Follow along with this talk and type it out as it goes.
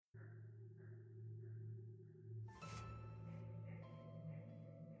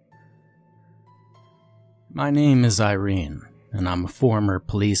My name is Irene, and I'm a former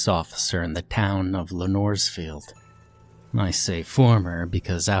police officer in the town of Lenoresfield. I say former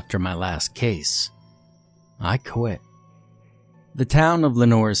because after my last case, I quit. The town of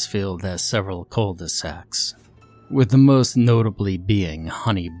Lenoresfield has several cul-de-sacs, with the most notably being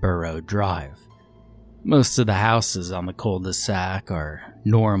Honeyborough Drive. Most of the houses on the cul-de-sac are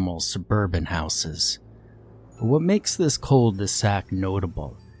normal suburban houses. But what makes this cul-de-sac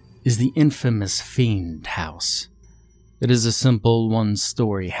notable is the infamous Feind House. It is a simple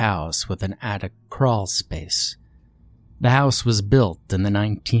one-story house with an attic crawl space. The house was built in the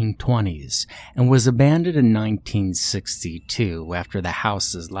 1920s and was abandoned in 1962 after the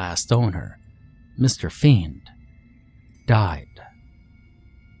house's last owner, Mr. Feind, died.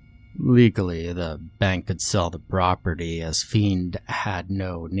 Legally, the bank could sell the property as Feind had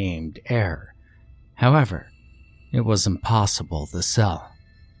no named heir. However, it was impossible to sell.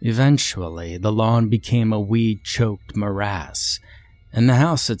 Eventually, the lawn became a weed-choked morass, and the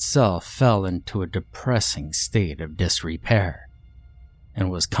house itself fell into a depressing state of disrepair, and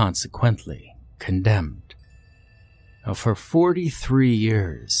was consequently condemned. Now, for 43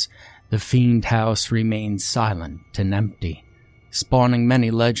 years, the Feind House remained silent and empty, spawning many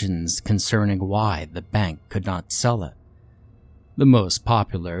legends concerning why the bank could not sell it. The most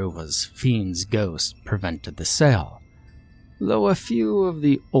popular was Feind's ghost prevented the sale, though a few of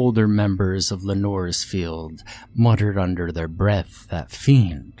the older members of Lenoresfield muttered under their breath that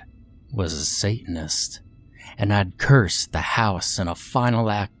Feind was a Satanist and had cursed the house in a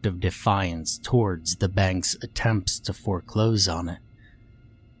final act of defiance towards the bank's attempts to foreclose on it.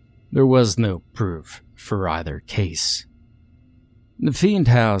 There was no proof for either case. The Feind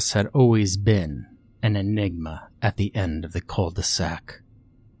House had always been an enigma at the end of the cul-de-sac.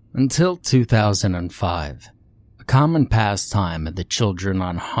 Until 2005, a common pastime of the children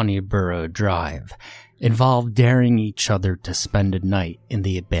on Honeyborough Drive involved daring each other to spend a night in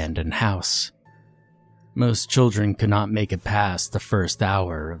the abandoned house. Most children could not make it past the first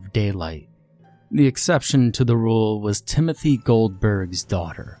hour of daylight. The exception to the rule was Timothy Goldberg's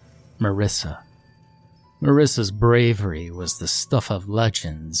daughter, Marissa. Marissa's bravery was the stuff of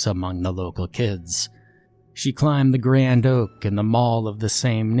legends among the local kids. She climbed the grand oak in the mall of the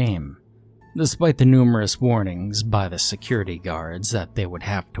same name, despite the numerous warnings by the security guards that they would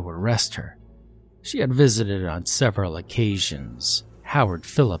have to arrest her. She had visited on several occasions Howard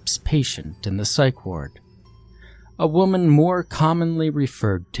Phillips' patient in the psych ward, a woman more commonly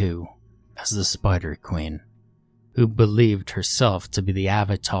referred to as the Spider Queen, who believed herself to be the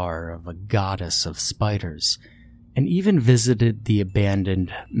avatar of a goddess of spiders, and even visited the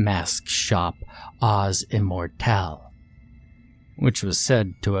abandoned mask shop Oz Immortelle, which was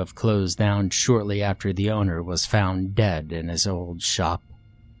said to have closed down shortly after the owner was found dead in his old shop.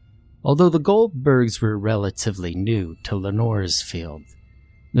 Although the Goldbergs were relatively new to Lenoresfield,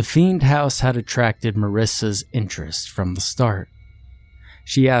 the Feind House had attracted Marissa's interest from the start.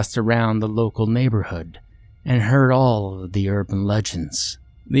 She asked around the local neighborhood and heard all of the urban legends.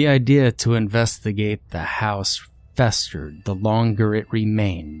 The idea to investigate the house festered the longer it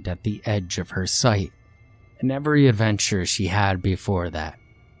remained at the edge of her sight. And every adventure she had before that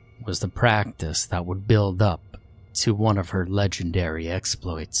was the practice that would build up to one of her legendary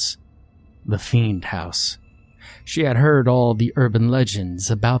exploits, the Feind House. She had heard all the urban legends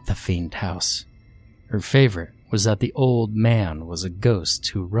about the Feind House. Her favorite was that the old man was a ghost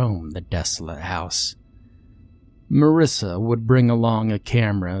who roamed the desolate house. Marissa would bring along a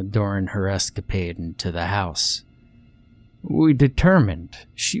camera during her escapade into the house. We determined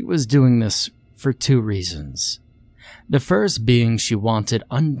she was doing this for two reasons. The first being she wanted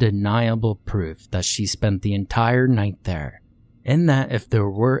undeniable proof that she spent the entire night there, and that if there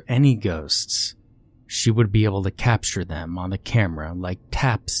were any ghosts, she would be able to capture them on the camera like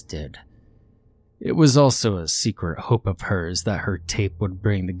Taps did. It was also a secret hope of hers that her tape would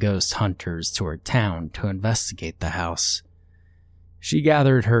bring the ghost hunters to her town to investigate the house. She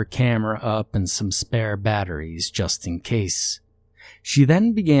gathered her camera up and some spare batteries just in case. She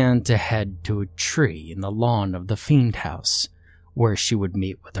then began to head to a tree in the lawn of the Feind House, where she would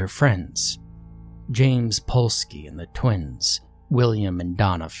meet with her friends, James Polsky and the twins, William and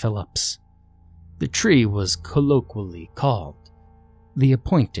Donna Phillips. The tree was colloquially called the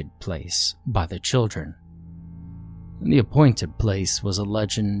Appointed Place by the children. The Appointed Place was a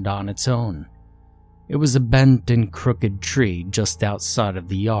legend on its own. It was a bent and crooked tree just outside of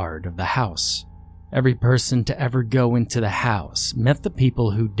the yard of the house. Every person to ever go into the house met the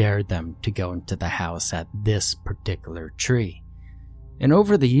people who dared them to go into the house at this particular tree. And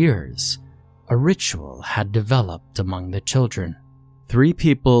over the years, a ritual had developed among the children. 3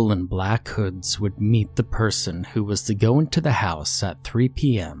 people in black hoods would meet the person who was to go into the house at 3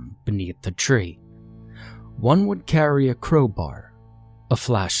 p.m. beneath the tree. One would carry a crowbar, a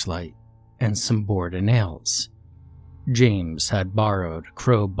flashlight, and some board and nails. James had borrowed a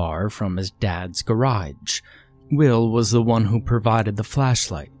crowbar from his dad's garage. Will was the one who provided the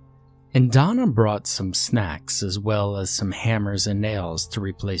flashlight, and Donna brought some snacks as well as some hammers and nails to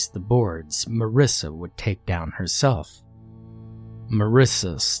replace the boards Marissa would take down herself.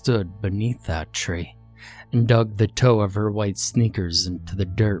 Marissa stood beneath that tree and dug the toe of her white sneakers into the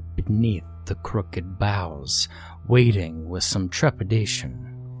dirt beneath the crooked boughs, waiting with some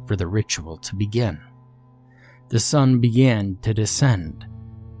trepidation for the ritual to begin. The sun began to descend,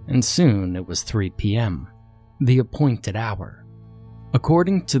 and soon it was 3 p.m., the appointed hour.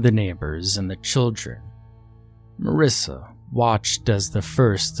 According to the neighbors and the children, Marissa watched as the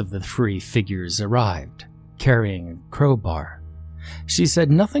first of the 3 figures arrived, carrying a crowbar. She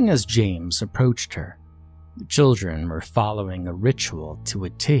said nothing as James approached her. The children were following a ritual to a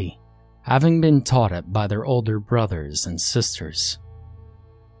T, having been taught it by their older brothers and sisters.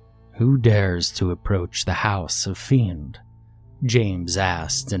 "Who dares to approach the house of Feind?" James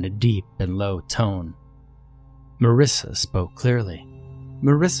asked in a deep and low tone. Marissa spoke clearly.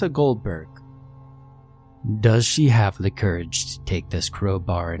 Marissa Goldberg. "Does she have the courage to take this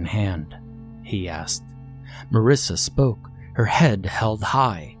crowbar in hand?" he asked. Marissa spoke, her head held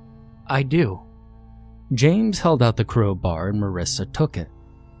high. "I do." James held out the crowbar and Marissa took it.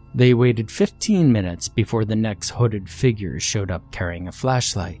 They waited 15 minutes before the next hooded figure showed up carrying a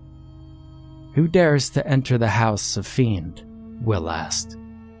flashlight. "Who dares to enter the house of Feind?" Will asked.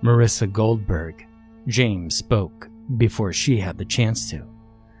 Marissa Goldberg. James spoke before she had the chance to.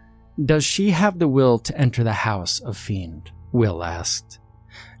 "Does she have the will to enter the house of Feind?" Will asked.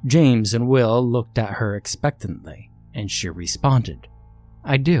 James and Will looked at her expectantly, and she responded,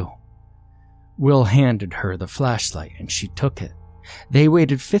 "I do." Will handed her the flashlight and she took it. They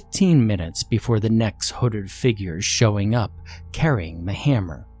waited 15 minutes before the next hooded figure showing up, carrying the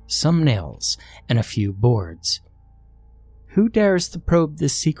hammer, some nails, and a few boards. "Who dares to probe the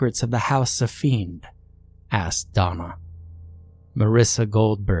secrets of the House of Feind?" asked Donna. Marissa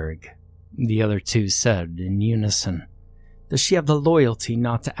Goldberg. The other 2 said in unison. "Does she have the loyalty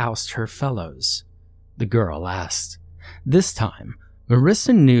not to oust her fellows?" the girl asked. This time,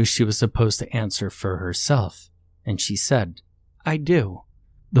 Marissa knew she was supposed to answer for herself, and she said, "I do."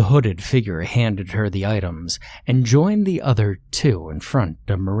 The hooded figure handed her the items and joined the other 2 in front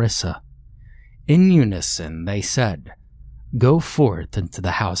of Marissa. In unison, they said, "Go forth into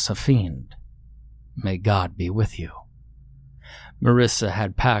the house of Feind. May God be with you." Marissa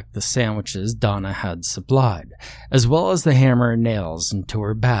had packed the sandwiches Donna had supplied, as well as the hammer and nails, into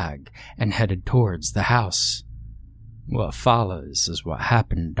her bag and headed towards the house. What follows is what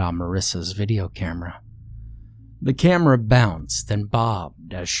happened on Marissa's video camera. The camera bounced and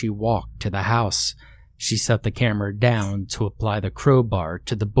bobbed as she walked to the house. She set the camera down to apply the crowbar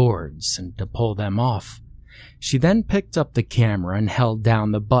to the boards and to pull them off. She then picked up the camera and held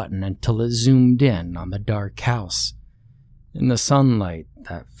down the button until it zoomed in on the dark house. In the sunlight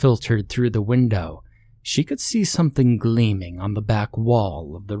that filtered through the window, she could see something gleaming on the back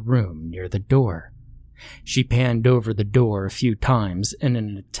wall of the room near the door. She panned over the door a few times in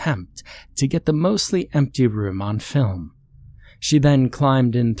an attempt to get the mostly empty room on film. She then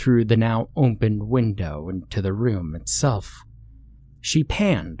climbed in through the now opened window into the room itself. She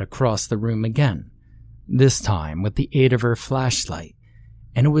panned across the room again, this time with the aid of her flashlight,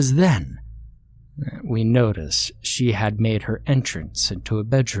 and it was then we noticed she had made her entrance into a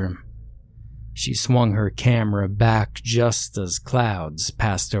bedroom. She swung her camera back just as clouds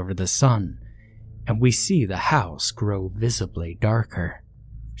passed over the sun, and we see the house grow visibly darker.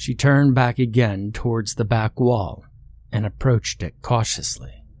 She turned back again towards the back wall and approached it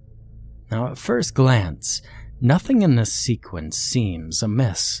cautiously. Now, at first glance, nothing in this sequence seems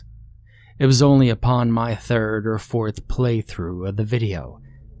amiss. It was only upon my 3rd or 4th playthrough of the video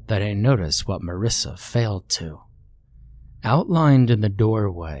that I noticed what Marissa failed to. Outlined in the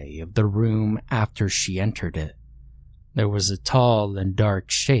doorway of the room after she entered it, there was a tall and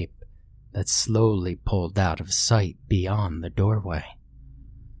dark shape that slowly pulled out of sight beyond the doorway.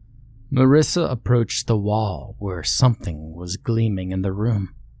 Marissa approached the wall where something was gleaming in the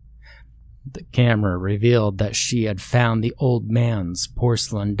room. The camera revealed that she had found the old man's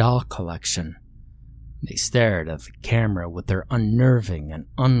porcelain doll collection. They stared at the camera with their unnerving and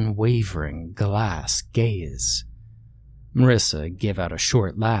unwavering glass gaze. Marissa gave out a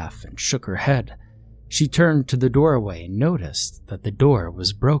short laugh and shook her head. She turned to the doorway and noticed that the door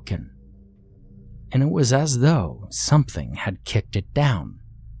was broken. and it was as though something had kicked it down.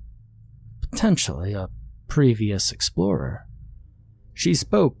 Potentially a previous explorer. She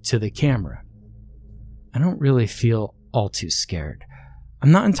spoke to the camera. I don't really feel all too scared.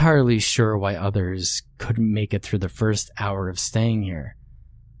 I'm not entirely sure why others couldn't make it through the first hour of staying here.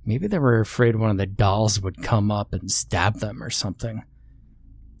 Maybe they were afraid one of the dolls would come up and stab them or something.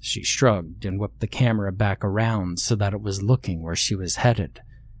 She shrugged and whipped the camera back around so that it was looking where she was headed,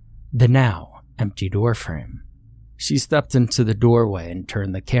 the now empty doorframe. She stepped into the doorway and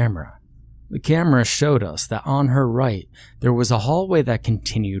turned the camera. The camera showed us that on her right there was a hallway that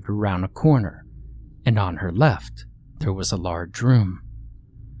continued around a corner, and on her left there was a large room.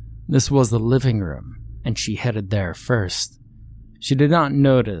 This was the living room, and she headed there first. She did not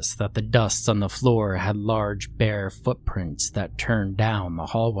notice that the dust on the floor had large bare footprints that turned down the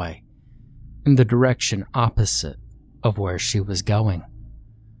hallway, in the direction opposite of where she was going.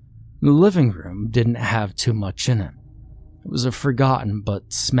 The living room didn't have too much in it. It was a forgotten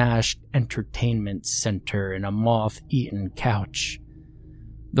but smashed entertainment center and a moth-eaten couch.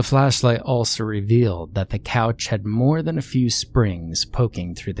 The flashlight also revealed that the couch had more than a few springs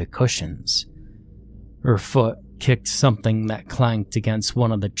poking through the cushions. Her foot kicked something that clanked against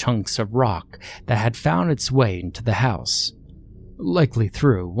one of the chunks of rock that had found its way into the house, likely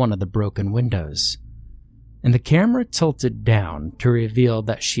through one of the broken windows. And the camera tilted down to reveal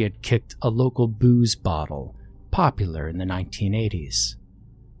that she had kicked a local booze bottle popular in the 1980s,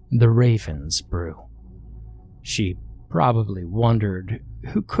 the Raven's Brew. She probably wondered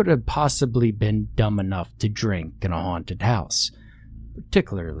who could have possibly been dumb enough to drink in a haunted house,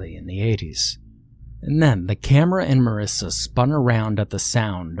 particularly in the 80s. And then the camera and Marissa spun around at the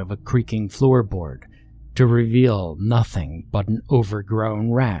sound of a creaking floorboard to reveal nothing but an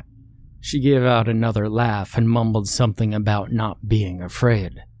overgrown rat. She gave out another laugh and mumbled something about not being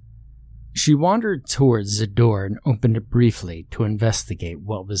afraid. She wandered towards the door and opened it briefly to investigate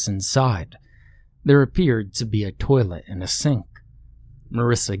what was inside. There appeared to be a toilet and a sink.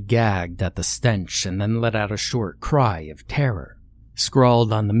 Marissa gagged at the stench and then let out a short cry of terror.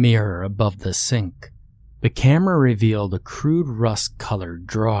 Scrawled on the mirror above the sink, the camera revealed a crude rust-colored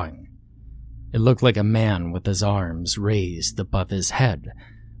drawing. It looked like a man with his arms raised above his head,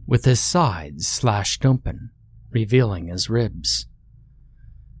 with his sides slashed open, revealing his ribs.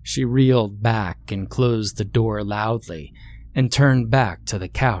 She reeled back and closed the door loudly and turned back to the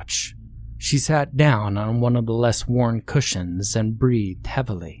couch. She sat down on one of the less worn cushions and breathed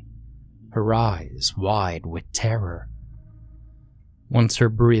heavily, her eyes wide with terror. Once her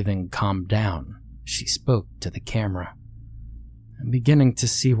breathing calmed down, she spoke to the camera. I'm beginning to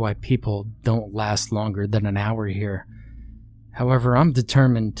see why people don't last longer than an hour here. However, I'm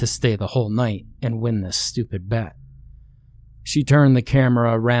determined to stay the whole night and win this stupid bet. She turned the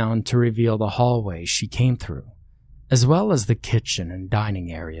camera around to reveal the hallway she came through, as well as the kitchen and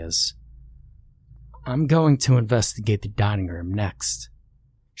dining areas. I'm going to investigate the dining room next.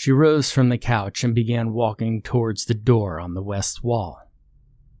 She rose from the couch and began walking towards the door on the west wall.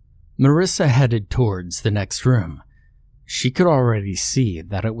 Marissa headed towards the next room. She could already see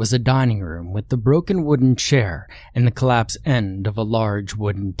that it was a dining room with the broken wooden chair and the collapsed end of a large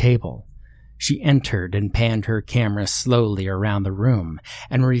wooden table. She entered and panned her camera slowly around the room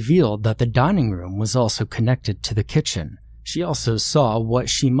and revealed that the dining room was also connected to the kitchen. She also saw what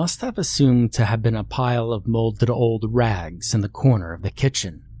she must have assumed to have been a pile of molded old rags in the corner of the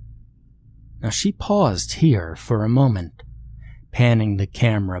kitchen. Now she paused here for a moment, panning the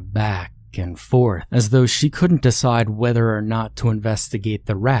camera back and forth as though she couldn't decide whether or not to investigate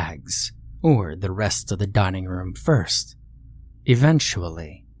the rags or the rest of the dining room first.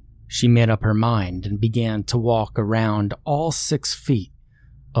 Eventually, she made up her mind and began to walk around all 6 feet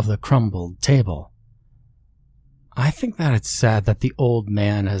of the crumbled table. I think that it's sad that the old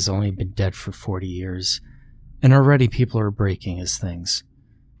man has only been dead for 40 years, and already people are breaking his things.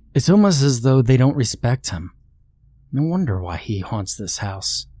 It's almost as though they don't respect him. No wonder why he haunts this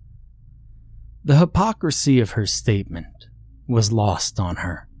house. The hypocrisy of her statement was lost on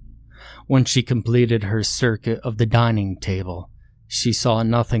her. When she completed her circuit of the dining table, she saw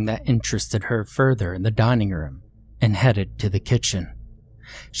nothing that interested her further in the dining room and headed to the kitchen.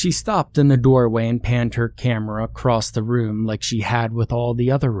 She stopped in the doorway and panned her camera across the room like she had with all the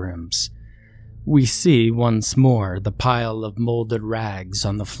other rooms. We see once more the pile of molded rags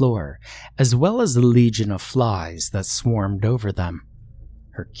on the floor, as well as the legion of flies that swarmed over them.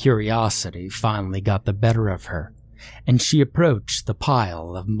 Her curiosity finally got the better of her, and she approached the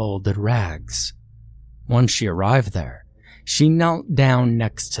pile of molded rags. Once she arrived there, she knelt down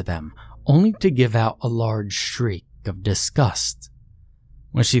next to them, only to give out a large shriek of disgust.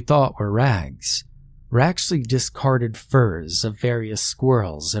 What she thought were rags were actually discarded furs of various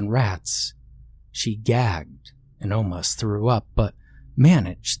squirrels and rats. She gagged and almost threw up, but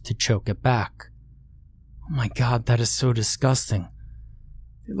managed to choke it back. Oh my God, that is so disgusting.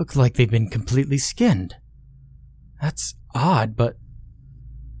 They look like they've been completely skinned. That's odd, but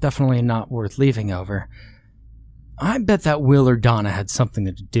definitely not worth leaving over. I bet that Will or Donna had something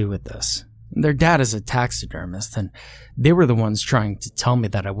to do with this. Their dad is a taxidermist, and they were the ones trying to tell me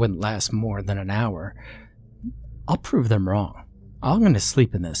that I wouldn't last more than an hour. I'll prove them wrong. I'm going to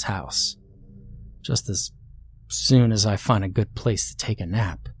sleep in this house. Just as soon as I find a good place to take a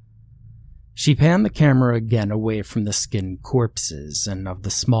nap. She panned the camera again away from the skinned corpses and of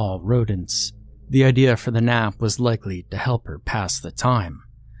the small rodents. The idea for the nap was likely to help her pass the time.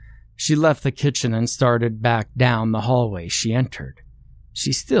 She left the kitchen and started back down the hallway she entered.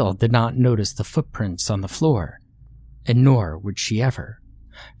 She still did not notice the footprints on the floor, and nor would she ever,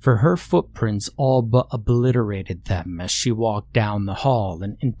 for her footprints all but obliterated them as she walked down the hall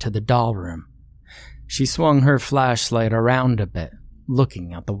and into the doll room. She swung her flashlight around a bit,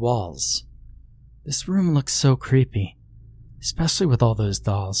 looking at the walls. This room looks so creepy, especially with all those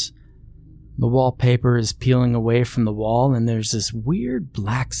dolls. The wallpaper is peeling away from the wall, and there's this weird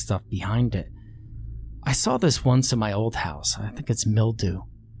black stuff behind it. I saw this once in my old house. I think it's mildew.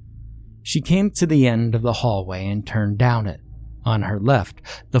 She came to the end of the hallway and turned down it. On her left,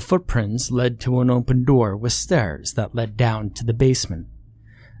 the footprints led to an open door with stairs that led down to the basement.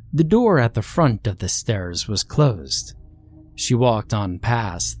 The door at the front of the stairs was closed. She walked on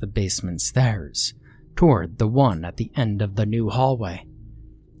past the basement stairs, toward the one at the end of the new hallway.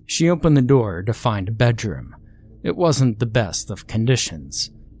 She opened the door to find a bedroom. It wasn't the best of conditions,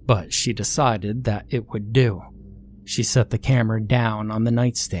 but she decided that it would do. She set the camera down on the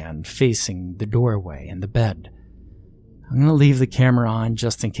nightstand facing the doorway and the bed. I'm going to leave the camera on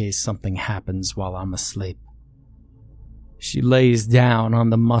just in case something happens while I'm asleep. She lays down on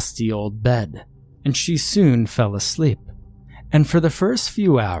the musty old bed, and she soon fell asleep. And for the first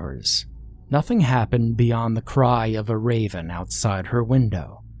few hours, nothing happened beyond the cry of a raven outside her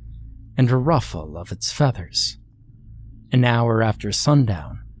window and a ruffle of its feathers. An hour after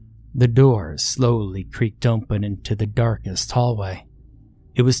sundown, the door slowly creaked open into the darkest hallway.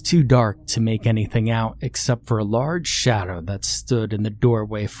 It was too dark to make anything out except for a large shadow that stood in the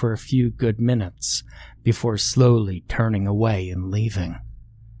doorway for a few good minutes before slowly turning away and leaving.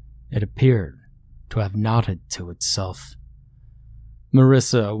 It appeared to have nodded to itself.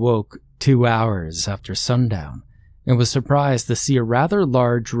 Marissa awoke 2 hours after sundown and was surprised to see a rather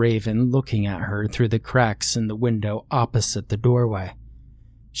large raven looking at her through the cracks in the window opposite the doorway.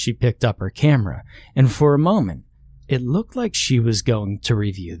 She picked up her camera, and for a moment, it looked like she was going to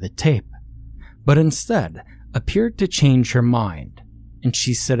review the tape, but instead appeared to change her mind, and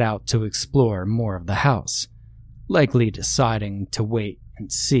she set out to explore more of the house, likely deciding to wait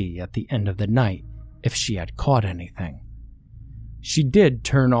and see at the end of the night if she had caught anything. She did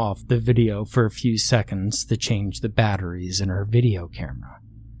turn off the video for a few seconds to change the batteries in her video camera.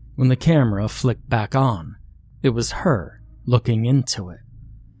 When the camera flicked back on, it was her looking into it.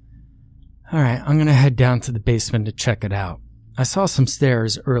 Alright, I'm gonna head down to the basement to check it out. I saw some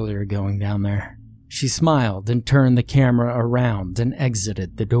stairs earlier going down there. She smiled and turned the camera around and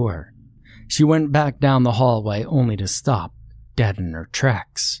exited the door. She went back down the hallway only to stop, dead in her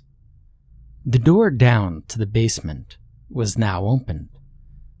tracks. The door down to the basement was now opened,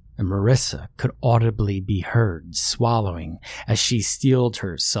 and Marissa could audibly be heard swallowing as she steeled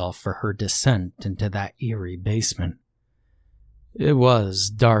herself for her descent into that eerie basement. It was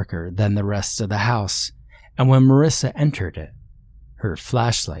darker than the rest of the house, and when Marissa entered it, her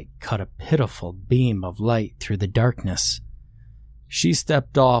flashlight cut a pitiful beam of light through the darkness. She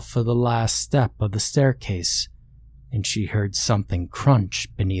stepped off of the last step of the staircase, and she heard something crunch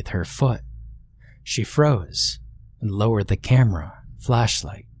beneath her foot. She froze and lowered the camera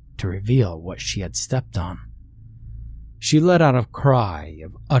flashlight to reveal what she had stepped on. She let out a cry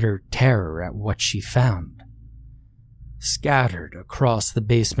of utter terror at what she found. Scattered across the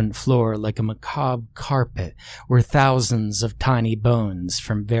basement floor like a macabre carpet were thousands of tiny bones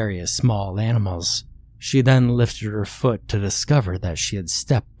from various small animals. She then lifted her foot to discover that she had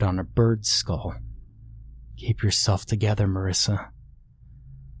stepped on a bird's skull. Keep yourself together, Marissa.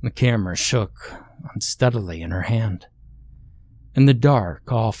 The camera shook unsteadily in her hand. In the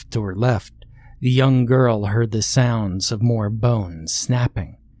dark, off to her left, the young girl heard the sounds of more bones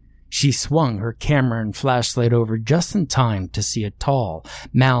snapping. She swung her camera and flashlight over just in time to see a tall,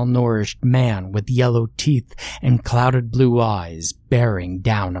 malnourished man with yellow teeth and clouded blue eyes bearing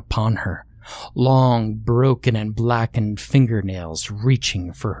down upon her, long, broken and blackened fingernails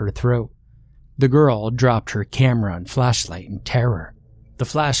reaching for her throat. The girl dropped her camera and flashlight in terror. The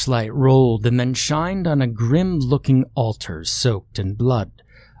flashlight rolled and then shined on a grim-looking altar soaked in blood,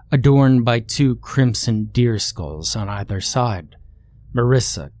 adorned by 2 crimson deer skulls on either side.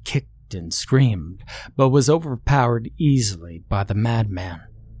 Marissa kicked and screamed, but was overpowered easily by the madman.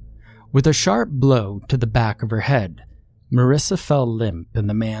 With a sharp blow to the back of her head, Marissa fell limp in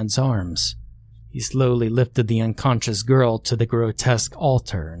the man's arms. He slowly lifted the unconscious girl to the grotesque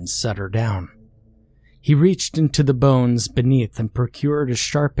altar and set her down. He reached into the bones beneath and procured a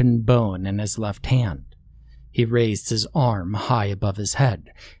sharpened bone in his left hand. He raised his arm high above his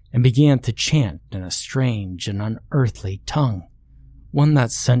head and began to chant in a strange and unearthly tongue, one that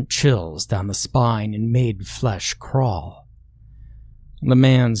sent chills down the spine and made flesh crawl. The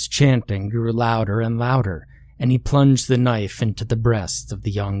man's chanting grew louder and louder, and he plunged the knife into the breast of the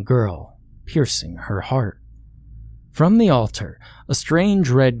young girl, piercing her heart. From the altar, a strange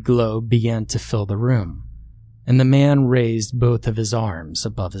red glow began to fill the room, and the man raised both of his arms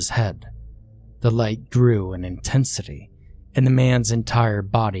above his head. The light grew in intensity, and the man's entire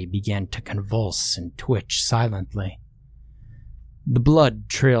body began to convulse and twitch silently. The blood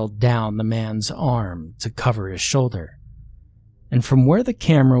trailed down the man's arm to cover his shoulder, and from where the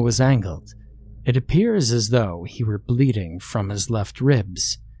camera was angled, it appears as though he were bleeding from his left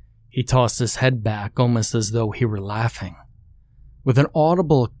ribs. He tossed his head back almost as though he were laughing. With an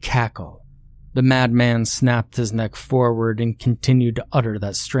audible cackle, the madman snapped his neck forward and continued to utter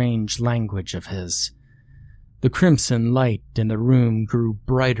that strange language of his. The crimson light in the room grew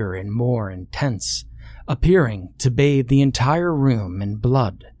brighter and more intense, appearing to bathe the entire room in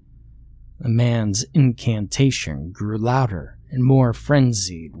blood. The man's incantation grew louder and more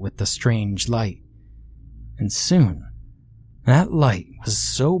frenzied with the strange light. And soon, that light was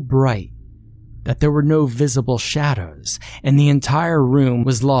so bright that there were no visible shadows, and the entire room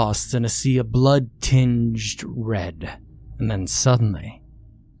was lost in a sea of blood-tinged red. And then suddenly,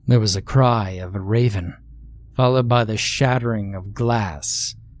 there was a cry of a raven, followed by the shattering of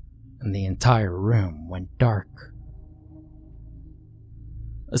glass, and the entire room went dark.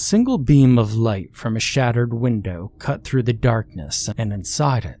 A single beam of light from a shattered window cut through the darkness, and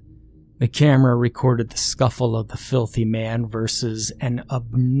inside it, the camera recorded the scuffle of the filthy man versus an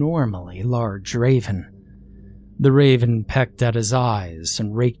abnormally large raven. The raven pecked at his eyes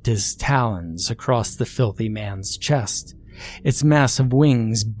and raked his talons across the filthy man's chest, its massive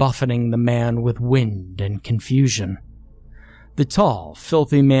wings buffeting the man with wind and confusion. The tall,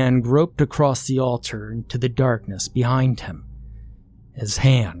 filthy man groped across the altar into the darkness behind him. His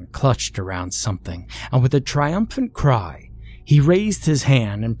hand clutched around something, and with a triumphant cry, he raised his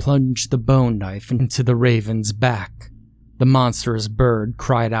hand and plunged the bone knife into the raven's back. The monstrous bird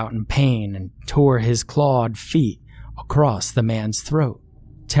cried out in pain and tore his clawed feet across the man's throat,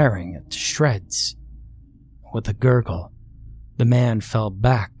 tearing it to shreds. With a gurgle, the man fell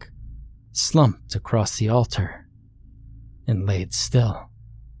back, slumped across the altar, and laid still.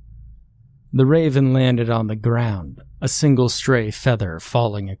 The raven landed on the ground, a single stray feather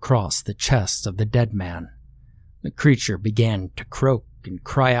falling across the chest of the dead man. The creature began to croak and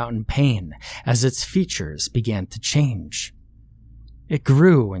cry out in pain as its features began to change. It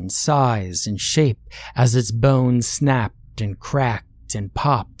grew in size and shape as its bones snapped and cracked and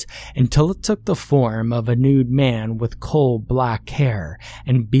popped until it took the form of a nude man with coal-black hair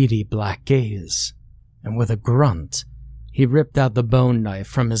and beady black gaze. And with a grunt, he ripped out the bone knife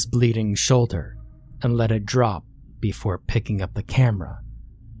from his bleeding shoulder and let it drop before picking up the camera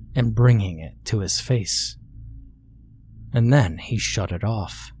and bringing it to his face. And then he shut it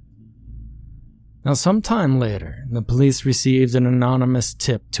off. Now, sometime later, the police received an anonymous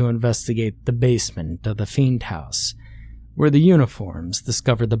tip to investigate the basement of the Feind House, where the uniforms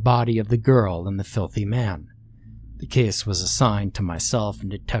discovered the body of the girl and the filthy man. The case was assigned to myself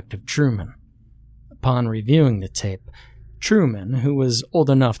and Detective Truman. Upon reviewing the tape, Truman, who was old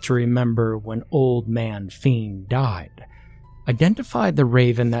enough to remember when Old Man Fiend died, identified the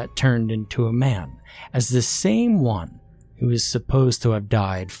raven that turned into a man as the same one who is supposed to have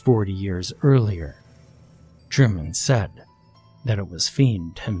died 40 years earlier. Truman said that it was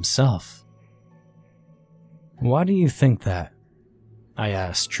Fiend himself. "Why do you think that?" I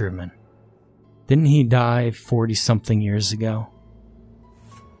asked Truman. "Didn't he die 40-something years ago?"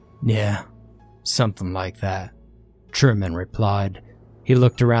 "Yeah, something like that," Truman replied. He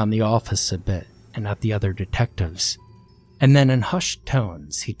looked around the office a bit and at the other detectives, and then in hushed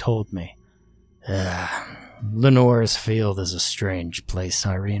tones he told me, "Lenore's Field is a strange place,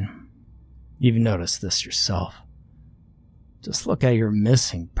 Irene. You've noticed this yourself. Just look at your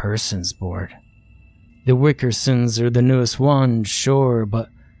missing persons board. The Wickersons are the newest ones, sure, but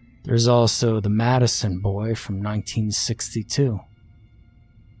There's also the Madison boy from 1962.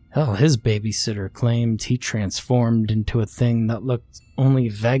 Hell, his babysitter claimed he transformed into a thing that looked only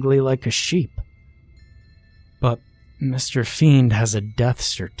vaguely like a sheep. But Mr. Feind has a death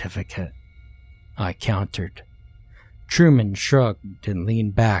certificate, I countered. Truman shrugged and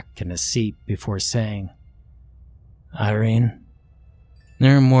leaned back in his seat before saying, Irene,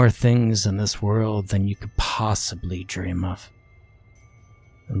 there are more things in this world than you could possibly dream of.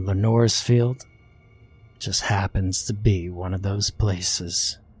 And Lenore's Field just happens to be one of those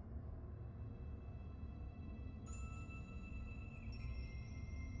places.